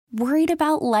Worried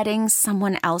about letting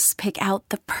someone else pick out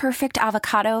the perfect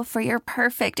avocado for your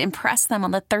perfect impress them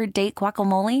on the third date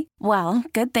guacamole? Well,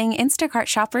 good thing Instacart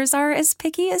shoppers are as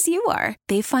picky as you are.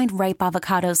 They find ripe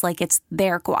avocados like it's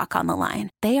their guac on the line.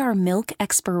 They are milk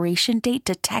expiration date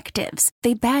detectives.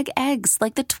 They bag eggs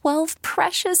like the 12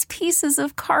 precious pieces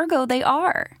of cargo they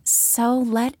are. So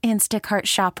let Instacart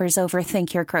shoppers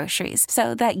overthink your groceries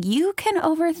so that you can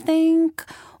overthink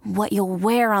what you'll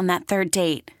wear on that third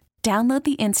date. Download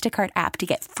the Instacart app to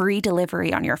get free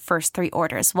delivery on your first 3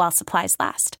 orders while supplies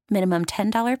last. Minimum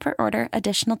 $10 per order.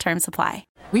 Additional terms apply.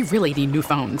 We really need new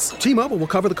phones. T-Mobile will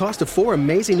cover the cost of 4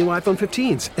 amazing new iPhone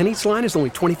 15s, and each line is only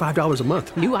 $25 a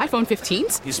month. New iPhone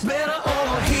 15s? It's better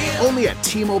over here. Only at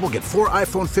T-Mobile, get 4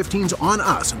 iPhone 15s on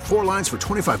us and 4 lines for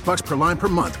 $25 per line per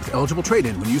month with eligible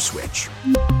trade-in when you switch.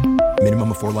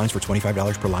 Minimum of 4 lines for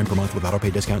 $25 per line per month with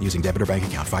autopay discount using debit or bank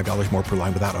account. $5 more per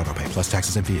line without autopay, plus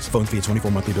taxes and fees. Phone fee at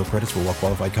 24 monthly bill credits for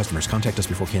well-qualified customers. Contact us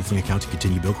before canceling account to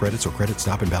continue bill credits or credit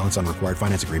stop and balance on required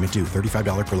finance agreement due.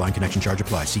 $35 per line connection charge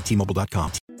applies. See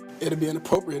T-Mobile.com. It'd be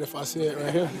inappropriate if I said it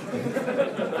right here.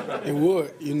 It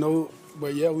would,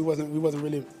 But yeah, we wasn't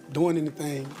really doing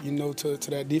anything, to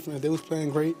that defense. They was playing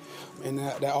great, and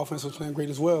that offense was playing great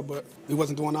as well. But we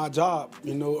wasn't doing our job,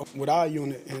 with our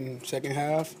unit. In second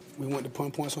half, we went to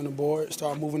putting points on the board,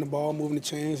 start moving the ball, moving the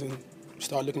chains, and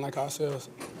start looking like ourselves.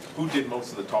 Who did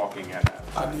most of the talking at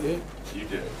halftime? I did. You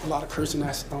did. A lot of cursing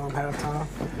at halftime.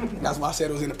 That's why I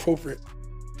said it was inappropriate.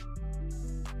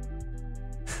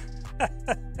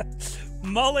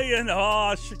 Mulligan,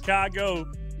 Haugh,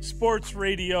 Chicago Sports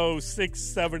Radio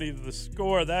 670 The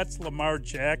Score. That's Lamar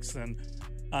Jackson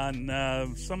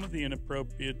on some of the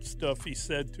inappropriate stuff he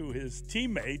said to his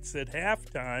teammates at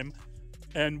halftime.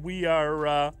 And we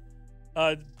are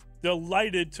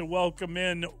delighted to welcome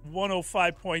in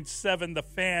 105.7 The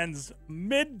Fan's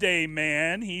midday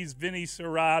man. He's Vinny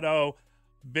Cerrato,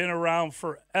 been around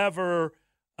forever,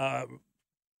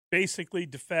 basically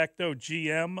de facto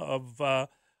GM of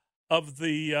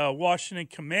the Washington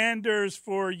Commanders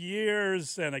for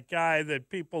years, and a guy that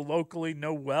people locally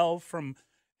know well from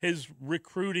his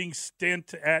recruiting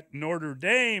stint at Notre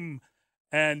Dame,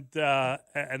 and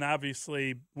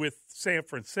obviously with San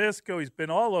Francisco. He's been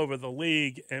all over the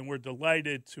league, and we're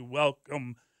delighted to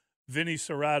welcome Vinny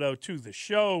Cerrato to the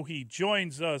show. He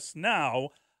joins us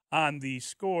now on the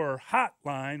Score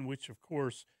Hotline, which, of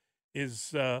course,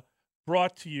 is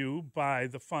brought to you by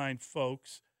the fine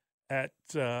folks at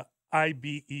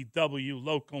IBEW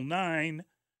Local 9,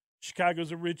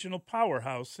 Chicago's original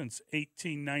powerhouse since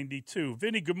 1892.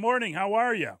 Vinny, good morning. How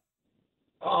are you?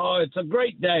 Oh, it's a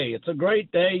great day. It's a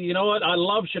great day. You know what? I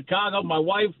love Chicago. My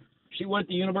wife, she went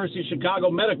to University of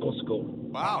Chicago Medical School.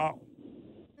 Wow.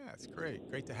 Yeah, it's great.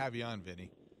 Great to have you on,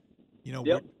 Vinny.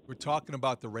 Yep. We're talking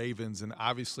about the Ravens and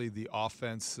obviously the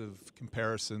offensive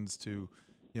comparisons to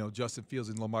Justin Fields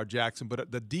and Lamar Jackson,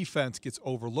 but the defense gets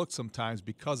overlooked sometimes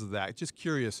because of that. Just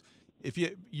curious, if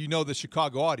you know the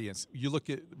Chicago audience, you look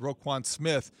at Roquan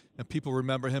Smith and people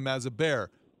remember him as a Bear.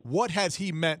 What has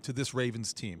he meant to this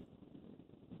Ravens team?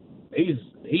 He's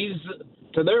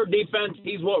to their defense,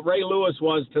 he's what Ray Lewis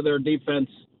was to their defense,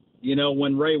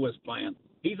 when Ray was playing.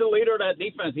 He's a leader of that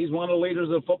defense. He's one of the leaders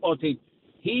of the football team.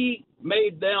 He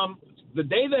made them, the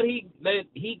day that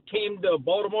he came to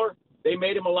Baltimore, they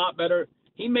made him a lot better.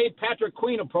 He made Patrick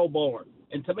Queen a Pro Bowler,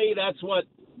 and to me, that's what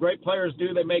great players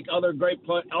do. They make other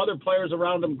other players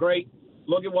around them great.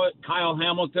 Look at what Kyle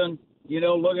Hamilton. They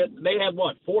had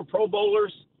 4 Pro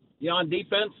Bowlers, on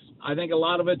defense. I think a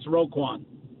lot of it's Roquan.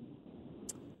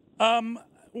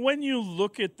 When you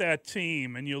look at that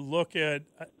team and you look at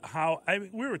how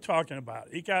we were talking about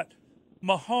it, you got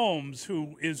Mahomes,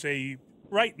 who is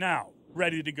right now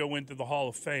ready to go into the Hall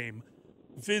of Fame,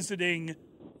 visiting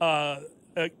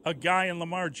a guy in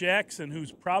Lamar Jackson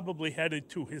who's probably headed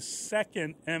to his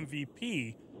second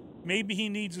MVP. Maybe he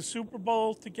needs a Super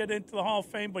Bowl to get into the Hall of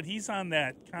Fame, but he's on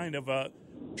that kind of a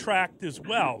track as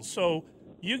well. So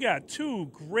you got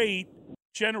 2 great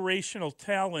generational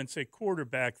talents at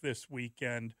quarterback this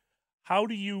weekend. How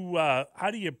do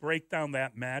you break down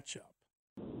that matchup?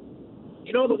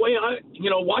 The way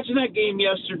watching that game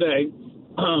yesterday,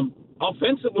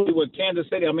 offensively with Kansas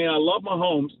City, I love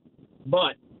Mahomes,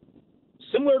 but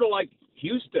similar to like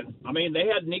Houston, they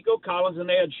had Nico Collins and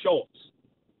they had Schultz.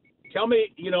 Tell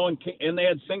me, and they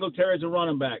had Singletary as a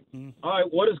running back. Mm-hmm. All right,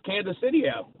 what does Kansas City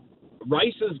have?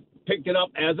 Rice has picked it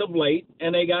up as of late,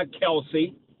 and they got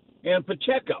Kelsey and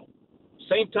Pacheco.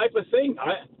 Same type of thing.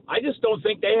 I just don't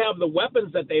think they have the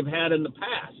weapons that they've had in the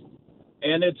past.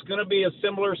 And it's going to be a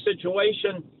similar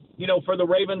situation, for the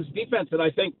Ravens defense. And I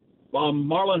think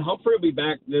Marlon Humphrey will be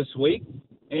back this week.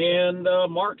 and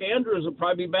Mark Andrews will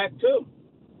probably be back too.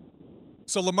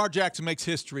 So Lamar Jackson makes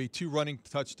history, 2 running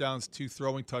touchdowns, 2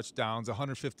 throwing touchdowns,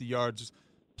 150 yards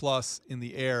plus in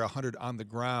the air, 100 on the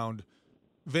ground.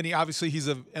 Vinny, obviously he's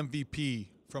an MVP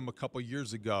from a couple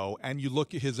years ago, and you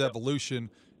look at his evolution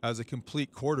as a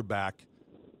complete quarterback.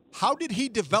 How did he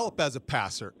develop as a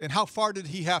passer, and how far did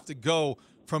he have to go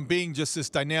from being just this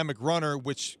dynamic runner,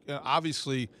 which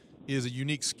obviously is a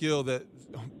unique skill that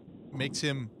makes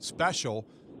him special,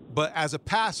 but as a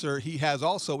passer, he has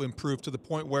also improved to the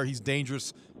point where he's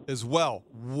dangerous as well.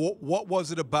 What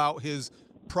was it about his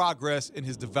progress and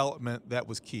his development that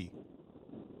was key?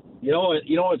 You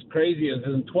know what's crazy is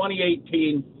in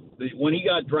 2018, when he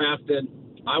got drafted,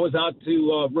 I was out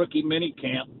to rookie mini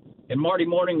camp, and Marty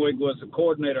Morningwig was the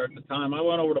coordinator at the time. I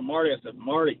went over to Marty. I said,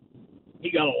 Marty,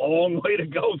 he got a long way to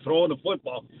go throwing the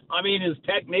football. I mean, his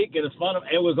technique and his fun,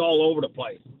 it was all over the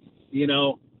place, you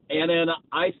know. And then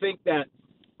I think that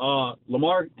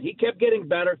Lamar, he kept getting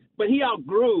better, but he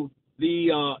outgrew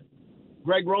the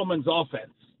Greg Roman's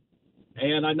offense.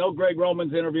 And I know Greg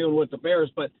Roman's interviewing with the Bears,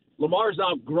 but Lamar's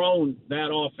outgrown that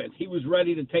offense. He was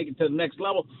ready to take it to the next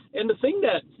level. And the thing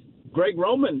that Greg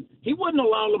Roman, he wouldn't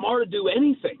allow Lamar to do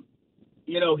anything.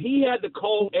 You know, he had to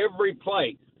call every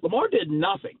play. Lamar did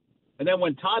nothing. And then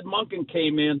when Todd Monken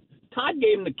came in, Todd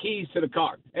gave him the keys to the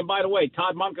car. And by the way,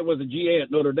 Todd Monken was a GA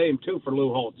at Notre Dame, too, for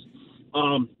Lou Holtz.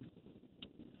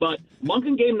 But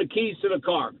Monken gave him the keys to the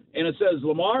car. And it says,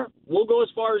 Lamar, we'll go as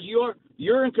far as you are.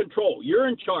 You're in control. You're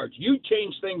in charge. You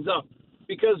change things up.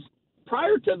 Because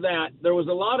prior to that, there was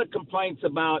a lot of complaints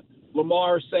about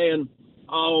Lamar saying,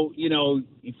 oh, you know,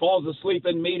 he falls asleep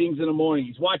in meetings in the morning.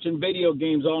 He's watching video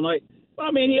games all night. But,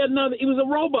 I mean, he was a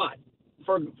robot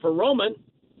for Roman.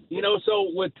 You know, so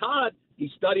with Todd,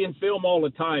 he's studying film all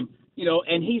the time, you know,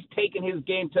 and he's taking his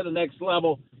game to the next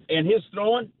level. And his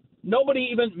throwing, nobody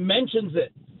even mentions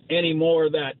it anymore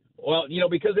that, well, you know,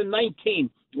 because in 19,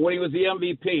 when he was the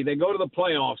MVP, they go to the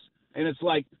playoffs, and it's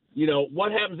like, you know,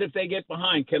 what happens if they get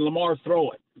behind? Can Lamar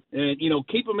throw it? And, you know,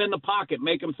 keep him in the pocket,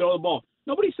 make him throw the ball.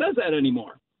 Nobody says that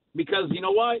anymore because, you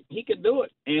know what? He can do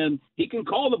it, and he can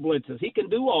call the blitzes. He can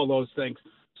do all those things.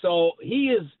 So he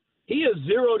is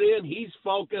zeroed in. He's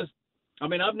focused. I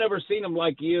mean, I've never seen him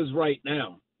like he is right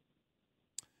now.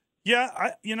 Yeah,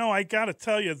 I got to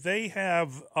tell you, they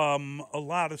have a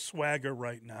lot of swagger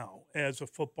right now as a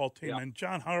football team. Yeah. And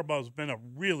John Harbaugh's been a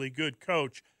really good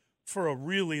coach for a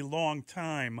really long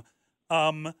time.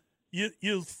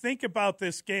 You think about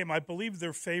this game. I believe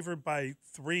they're favored by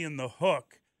 3 in the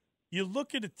hook. You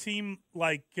look at a team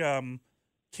like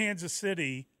Kansas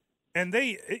City, and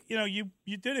they, you know, you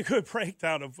did a good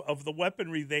breakdown of the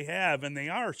weaponry they have, and they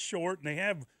are short, and they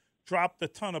have dropped a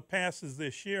ton of passes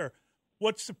this year.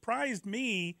 What surprised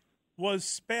me was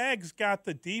Spags got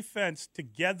the defense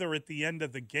together at the end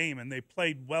of the game, and they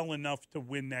played well enough to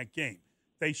win that game.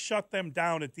 They shut them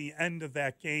down at the end of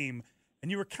that game,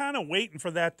 and you were kind of waiting for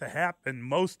that to happen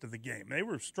most of the game. They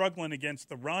were struggling against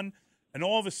the run, and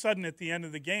all of a sudden at the end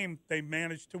of the game, they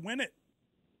managed to win it.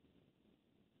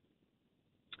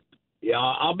 Yeah,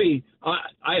 I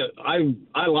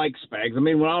like Spags. I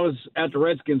mean, when I was at the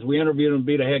Redskins, we interviewed him to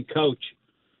be the head coach.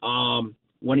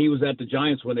 When he was at the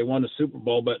Giants when they won the Super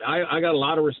Bowl. But I got a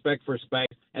lot of respect for Spags.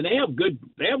 And they have good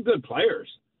players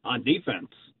on defense,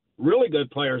 really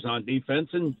good players on defense.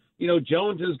 And, you know,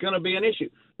 Jones is going to be an issue.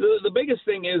 The biggest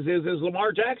thing is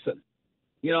Lamar Jackson.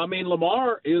 You know, I mean,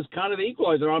 Lamar is kind of the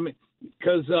equalizer. I mean,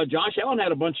 because Josh Allen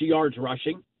had a bunch of yards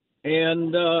rushing,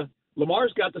 and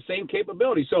Lamar's got the same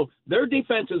capability. So their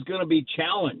defense is going to be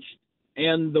challenged.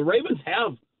 And the Ravens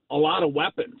have a lot of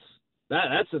weapons.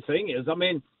 That's the thing is, I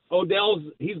mean, Odell's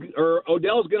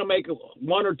going to make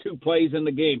 1 or 2 plays in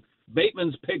the game.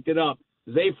 Bateman's picked it up.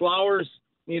 Zay Flowers,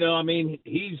 you know, I mean,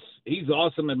 he's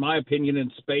awesome in my opinion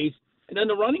in space. And then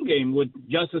the running game with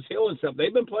Justice Hill and stuff,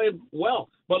 they've been playing well.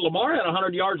 But Lamar had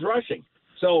 100 yards rushing.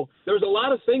 So there's a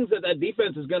lot of things that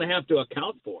defense is going to have to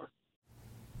account for.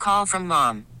 Call from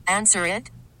mom. Answer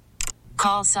it.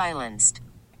 Call silenced.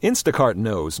 Instacart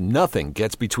knows nothing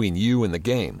gets between you and the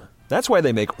game. That's why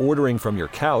they make ordering from your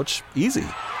couch easy.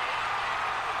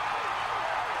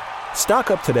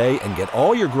 Stock up today and get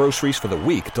all your groceries for the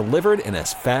week delivered in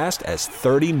as fast as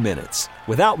 30 minutes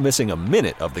without missing a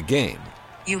minute of the game.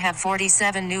 You have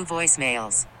 47 new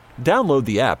voicemails. Download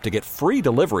the app to get free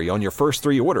delivery on your first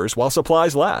 3 orders while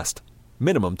supplies last.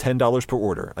 Minimum $10 per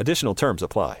order. Additional terms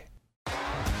apply.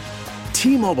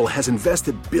 T-Mobile has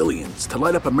invested billions to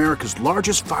light up America's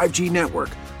largest 5G network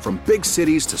from big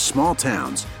cities to small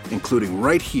towns, including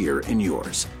right here in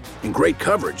yours. And great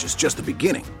coverage is just the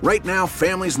beginning. Right now,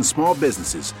 families and small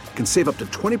businesses can save up to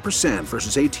 20%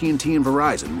 versus AT&T and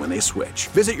Verizon when they switch.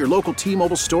 Visit your local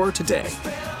T-Mobile store today.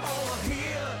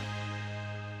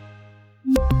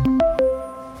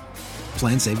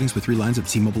 Plan savings with 3 lines of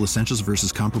T-Mobile Essentials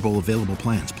versus comparable available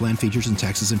plans. Plan features and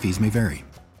taxes and fees may vary.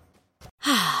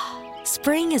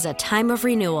 Spring is a time of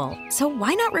renewal, so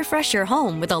why not refresh your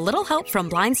home with a little help from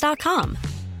Blinds.com?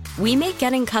 We make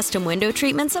getting custom window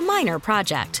treatments a minor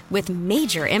project with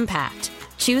major impact.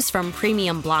 Choose from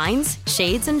premium blinds,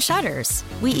 shades, and shutters.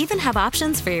 We even have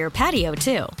options for your patio,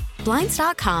 too.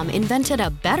 Blinds.com invented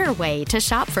a better way to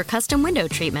shop for custom window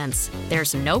treatments.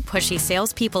 There's no pushy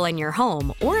salespeople in your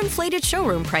home or inflated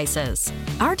showroom prices.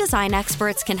 Our design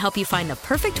experts can help you find the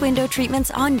perfect window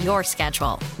treatments on your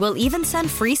schedule. We'll even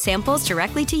send free samples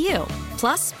directly to you.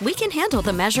 Plus, we can handle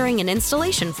the measuring and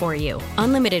installation for you.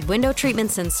 Unlimited window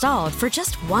treatments installed for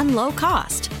just one low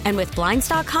cost. And with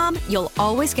Blinds.com, you'll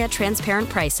always get transparent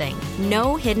pricing.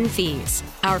 No hidden fees.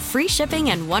 Our free shipping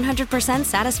and 100%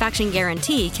 satisfaction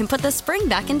guarantee can put the spring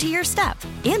back into your step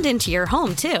and into your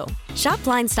home, too. Shop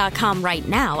Blinds.com right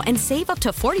now and save up to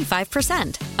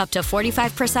 45%. Up to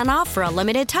 45% off for a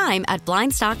limited time at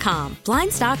Blinds.com.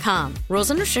 Blinds.com. Rules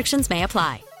and restrictions may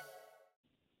apply.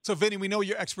 So, Vinny, we know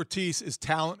your expertise is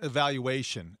talent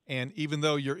evaluation. And even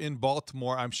though you're in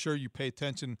Baltimore, I'm sure you pay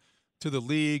attention to the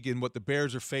league and what the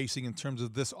Bears are facing in terms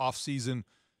of this offseason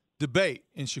debate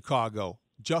in Chicago.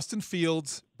 Justin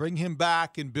Fields, bring him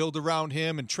back and build around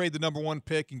him and trade the number 1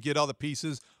 pick and get all the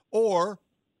pieces, or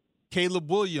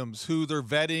Caleb Williams, who they're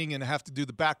vetting and have to do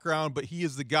the background, but he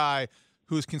is the guy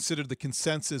who is considered the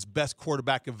consensus best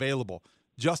quarterback available.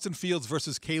 Justin Fields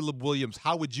versus Caleb Williams,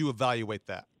 how would you evaluate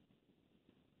that?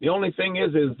 The only thing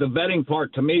is the vetting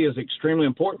part to me is extremely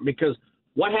important because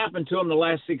what happened to him the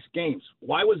last 6 games?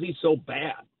 Why was he so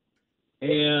bad?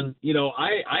 And,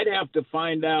 I'd have to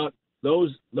find out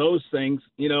those things,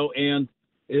 and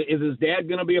is his dad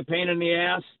going to be a pain in the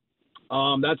ass?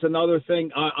 That's another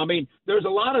thing. There's a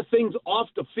lot of things off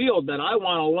the field that I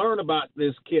want to learn about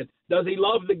this kid. Does he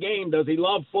love the game? Does he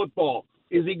love football?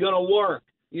 Is he going to work?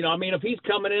 If he's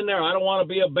coming in there, I don't want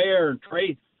to be a Bear and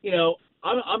trade,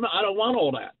 I don't want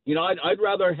all that. I'd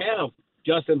rather have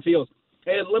Justin Fields.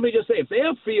 And let me just say, if they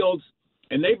have Fields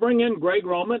and they bring in Greg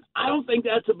Roman, I don't think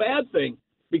that's a bad thing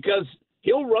because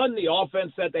he'll run the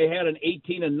offense that they had in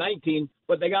 18 and 19,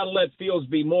 but they got to let Fields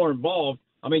be more involved.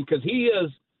 Because he's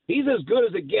as good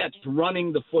as it gets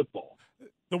running the football.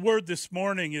 The word this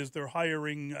morning is they're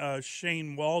hiring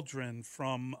Shane Waldron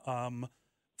from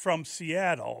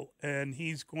Seattle, and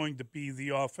he's going to be the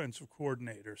offensive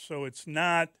coordinator. So it's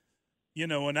not,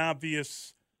 an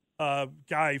obvious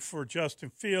guy for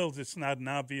Justin Fields. It's not an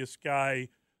obvious guy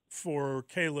for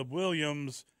Caleb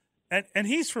Williams. And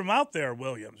he's from out there,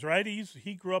 Williams, right?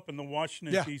 He grew up in the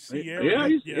Washington, D.C. area.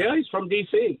 He's from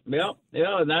D.C. Yeah,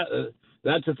 and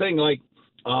that's the thing. Like,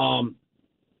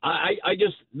 I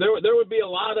just there would be a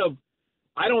lot of.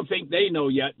 I don't think they know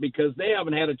yet because they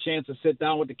haven't had a chance to sit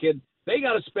down with the kid. They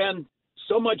got to spend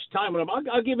so much time with him.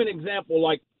 I'll give an example.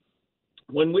 Like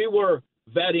when we were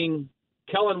vetting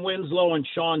Kellen Winslow and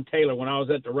Sean Taylor when I was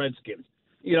at the Redskins.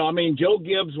 Joe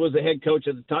Gibbs was the head coach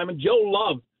at the time, and Joe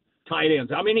loved tight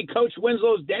ends. He coached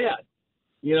Winslow's dad,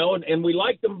 and we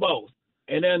liked them both.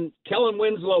 And then Kellen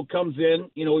Winslow comes in,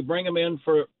 we bring him in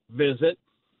for a visit.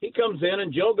 He comes in,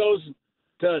 and Joe goes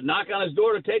to knock on his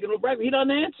door to take him to breakfast. He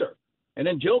doesn't answer. And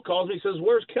then Joe calls me, says,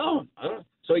 "Where's Kellen?" I don't know.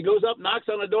 So he goes up, knocks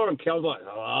on the door, and Kellen's like,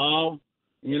 "Hello,"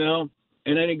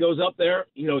 and then he goes up there,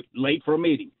 late for a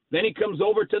meeting. Then he comes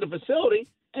over to the facility,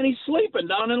 and he's sleeping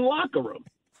down in the locker room.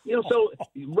 So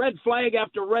red flag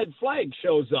after red flag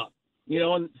shows up.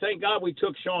 And thank God we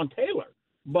took Sean Taylor.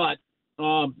 But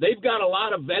they've got a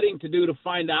lot of vetting to do to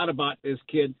find out about this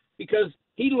kid because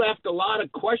he left a lot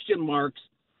of question marks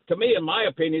to me, in my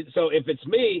opinion. So if it's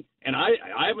me, and I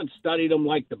haven't studied him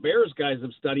like the Bears guys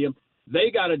have studied him, they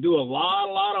got to do a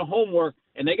lot of homework,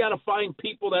 and they got to find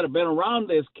people that have been around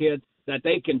this kid that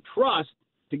they can trust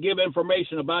to give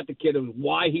information about the kid and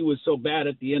why he was so bad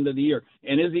at the end of the year.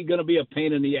 And is he going to be a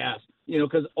pain in the ass?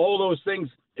 Because all those things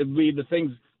would be the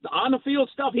things. The on-the-field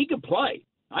stuff, he can play.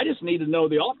 I just need to know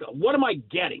the off. What am I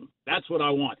getting? That's what I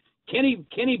want. Can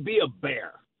he be a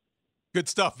Bear? Good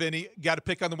stuff, Vinny. Got to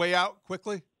pick on the way out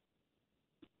quickly?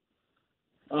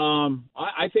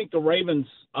 I think the Ravens.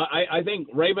 I think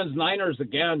Ravens-Niners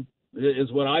again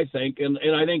is what I think. And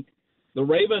I think the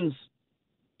Ravens,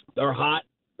 they're hot.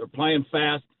 They're playing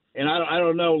fast. And I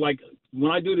don't know, like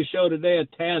when I do the show today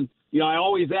at 10, I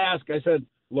always ask, I said,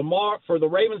 Lamar, for the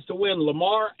Ravens to win,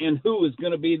 Lamar and who is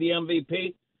going to be the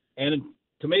MVP? And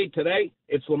to me today,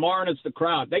 it's Lamar and it's the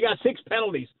crowd. They got 6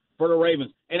 penalties for the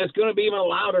Ravens, and it's going to be even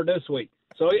louder this week.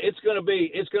 So it's going to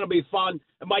be fun.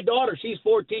 And my daughter, she's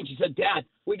 14. She said, "Dad,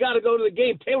 we got to go to the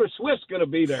game. Taylor Swift's going to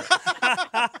be there."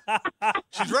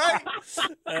 She's right.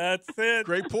 That's it.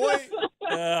 Great point.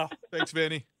 Yeah. Thanks,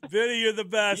 Vinny. Vinny, you're the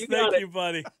best. You Thank got you,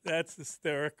 buddy. That's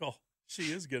hysterical.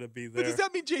 She is going to be there. But does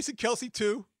that mean Jason Kelce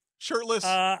too? Shirtless?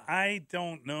 I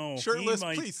don't know. Shirtless,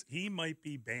 please. He might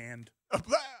be banned.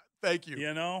 Thank you.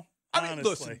 You know, I mean, honestly.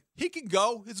 listen, he can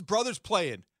go. His brother's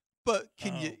playing, but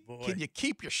can you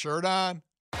keep your shirt on?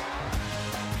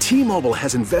 T-Mobile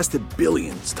has invested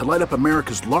billions to light up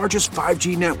America's largest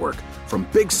 5G network, from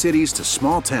big cities to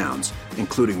small towns,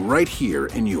 including right here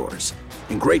in yours.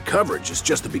 And great coverage is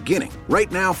just the beginning. Right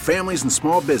now, families and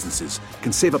small businesses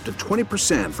can save up to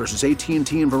 20% versus AT&T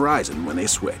and Verizon when they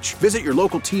switch. Visit your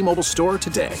local T-Mobile store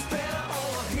today.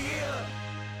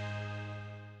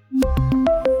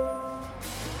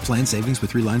 Plan savings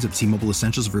with 3 lines of T-Mobile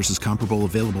Essentials versus comparable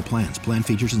available plans. Plan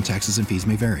features and taxes and fees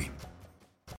may vary.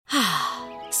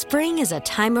 Spring is a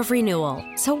time of renewal,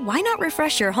 so why not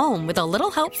refresh your home with a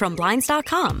little help from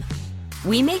Blinds.com?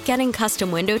 We make getting custom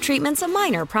window treatments a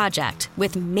minor project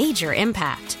with major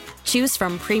impact. Choose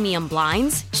from premium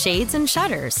blinds, shades, and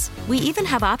shutters. We even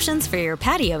have options for your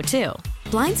patio, too.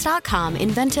 Blinds.com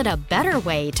invented a better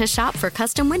way to shop for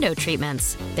custom window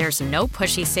treatments. There's no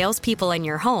pushy salespeople in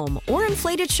your home or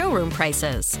inflated showroom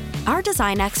prices. Our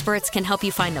design experts can help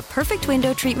you find the perfect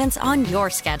window treatments on your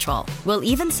schedule. We'll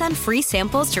even send free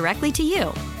samples directly to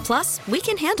you. Plus, we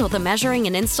can handle the measuring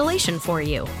and installation for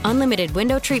you. Unlimited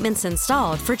window treatments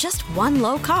installed for just one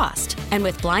low cost. And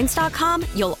with Blinds.com,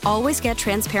 you'll always get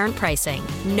transparent pricing.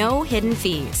 No hidden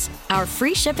fees. Our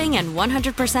free shipping and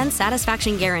 100%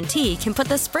 satisfaction guarantee can put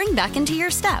the spring back into your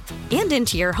step and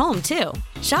into your home, too.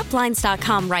 Shop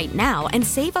Blinds.com right now and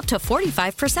save up to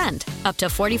 45%. Up to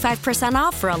 45%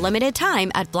 off for a limited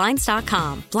time at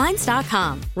Blinds.com.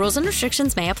 Blinds.com. Rules and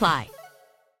restrictions may apply.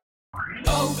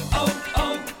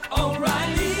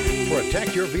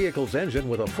 Protect your vehicle's engine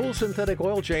with a full synthetic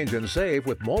oil change and save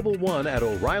with Mobil 1 at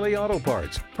O'Reilly Auto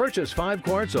Parts. Purchase 5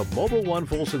 quarts of Mobil 1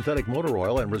 full synthetic motor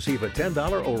oil and receive a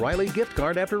 $10 O'Reilly gift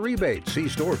card after rebate. See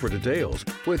store for details.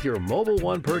 With your Mobil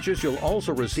 1 purchase, you'll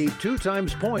also receive 2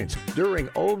 times points during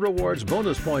O Rewards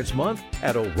Bonus Points Month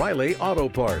at O'Reilly Auto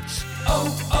Parts.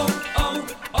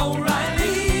 O'Reilly.